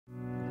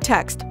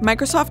Text,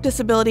 Microsoft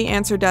Disability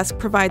Answer Desk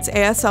provides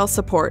ASL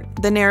support.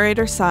 The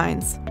narrator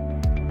signs.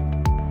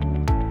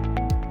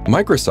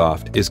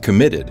 Microsoft is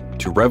committed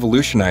to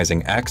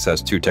revolutionizing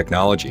access to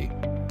technology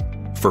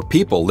for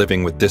people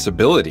living with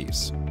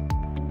disabilities,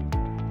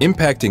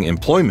 impacting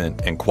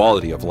employment and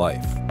quality of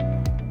life.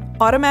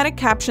 Automatic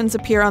captions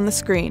appear on the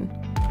screen.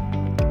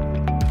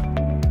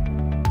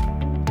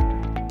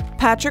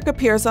 Patrick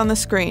appears on the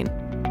screen.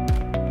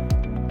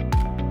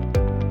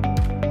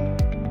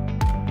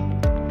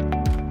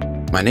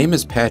 My name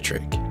is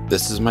Patrick.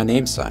 This is my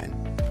name sign.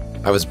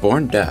 I was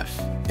born deaf,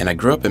 and I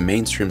grew up in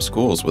mainstream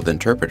schools with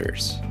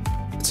interpreters.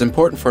 It's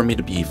important for me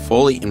to be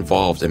fully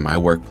involved in my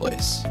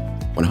workplace.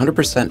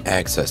 100%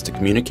 access to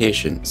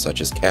communication such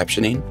as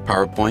captioning,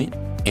 PowerPoint,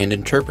 and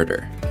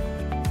interpreter.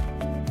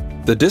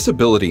 The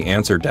Disability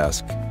Answer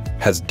Desk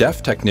has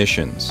deaf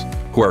technicians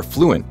who are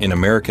fluent in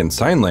American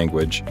Sign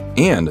Language,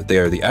 and they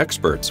are the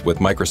experts with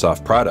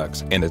Microsoft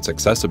products and its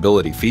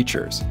accessibility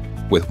features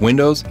with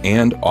Windows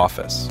and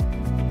Office.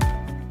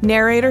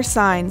 Narrator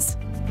signs.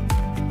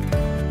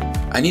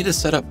 I need to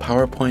set up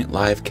PowerPoint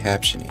live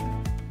captioning.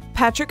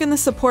 Patrick and the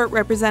support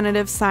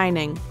representative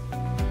signing.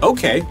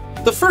 Okay,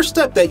 the first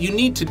step that you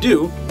need to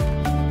do.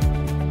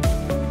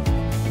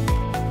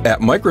 At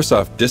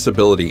Microsoft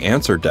Disability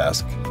Answer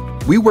Desk,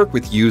 we work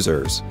with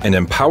users and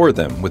empower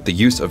them with the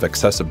use of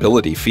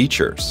accessibility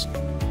features.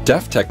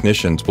 Deaf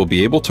technicians will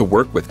be able to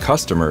work with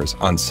customers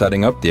on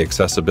setting up the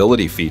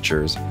accessibility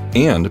features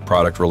and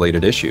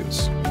product-related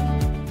issues.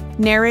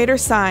 Narrator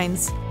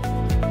signs.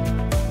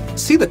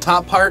 See the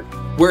top part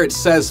where it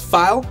says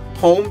File,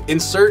 Home,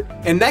 Insert,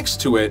 and next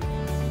to it,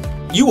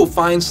 you will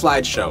find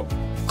Slideshow.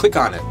 Click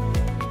on it.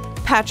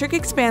 Patrick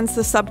expands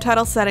the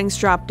subtitle settings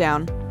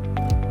drop-down.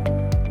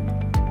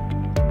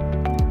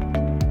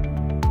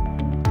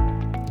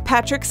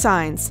 Patrick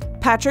signs.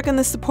 Patrick and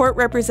the support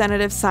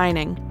representative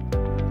signing.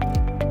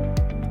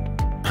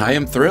 I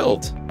am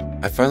thrilled.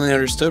 I finally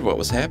understood what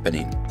was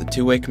happening. The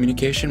two-way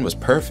communication was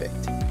perfect.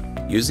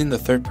 Using the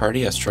third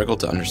party, I struggled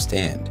to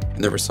understand,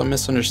 and there were some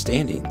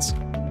misunderstandings.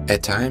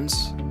 At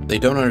times, they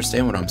don't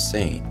understand what I'm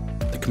saying.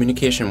 The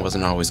communication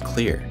wasn't always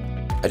clear.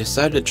 I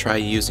decided to try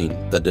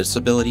using the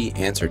Disability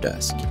Answer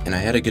Desk, and I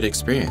had a good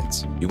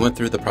experience. You went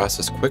through the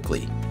process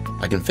quickly.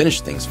 I can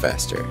finish things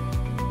faster.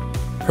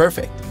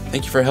 Perfect.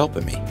 Thank you for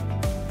helping me.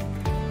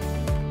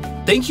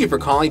 Thank you for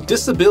calling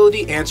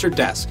Disability Answer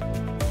Desk.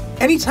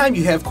 Anytime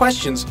you have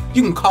questions,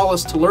 you can call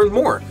us to learn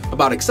more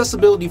about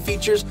accessibility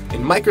features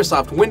in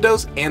Microsoft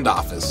Windows and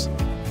Office.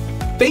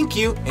 Thank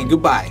you and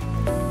goodbye.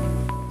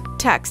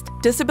 Text,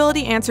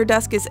 Disability Answer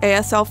Desk is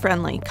ASL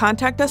friendly.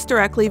 Contact us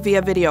directly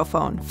via video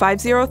phone,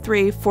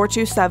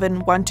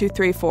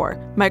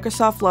 503-427-1234.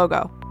 Microsoft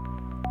logo.